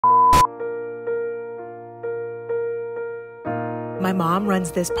my mom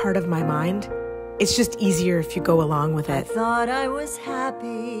runs this part of my mind, it's just easier if you go along with it. I thought I was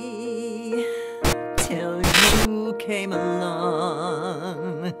happy till you came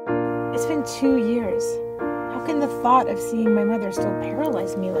along. It's been 2 years. How can the thought of seeing my mother still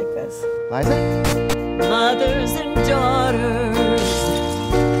paralyze me like this? Liza? Mothers and daughters,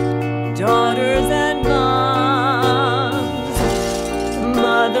 daughters and moms,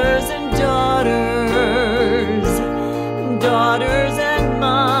 mothers and daughters, daughters and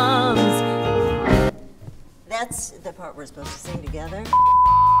moms. That's the part we're supposed to sing together.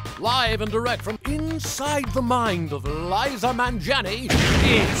 Live and direct from inside the mind of Liza Mangiani,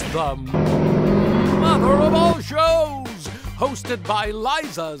 it's the mother of all shows, hosted by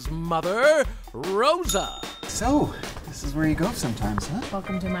Liza's mother, Rosa. So, this is where you go sometimes, huh?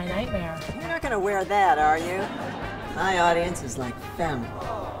 Welcome to my nightmare. You're not going to wear that, are you? My audience is like family.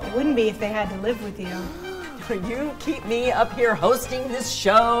 It wouldn't be if they had to live with you. You keep me up here hosting this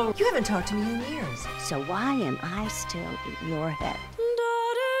show. You haven't talked to me in years. So why am I still in your head?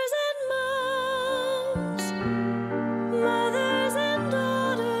 Daughters and moms, mothers and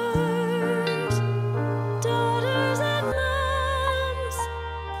daughters, daughters and moms,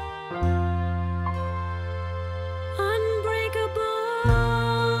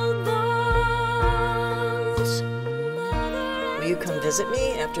 unbreakable bonds. Will you come visit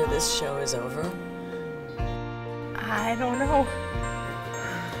me after this show is over? I don't know.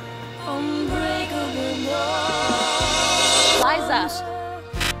 Unbreakable bonds. Liza!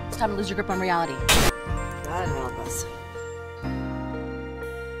 It's time to lose your grip on reality. God help us.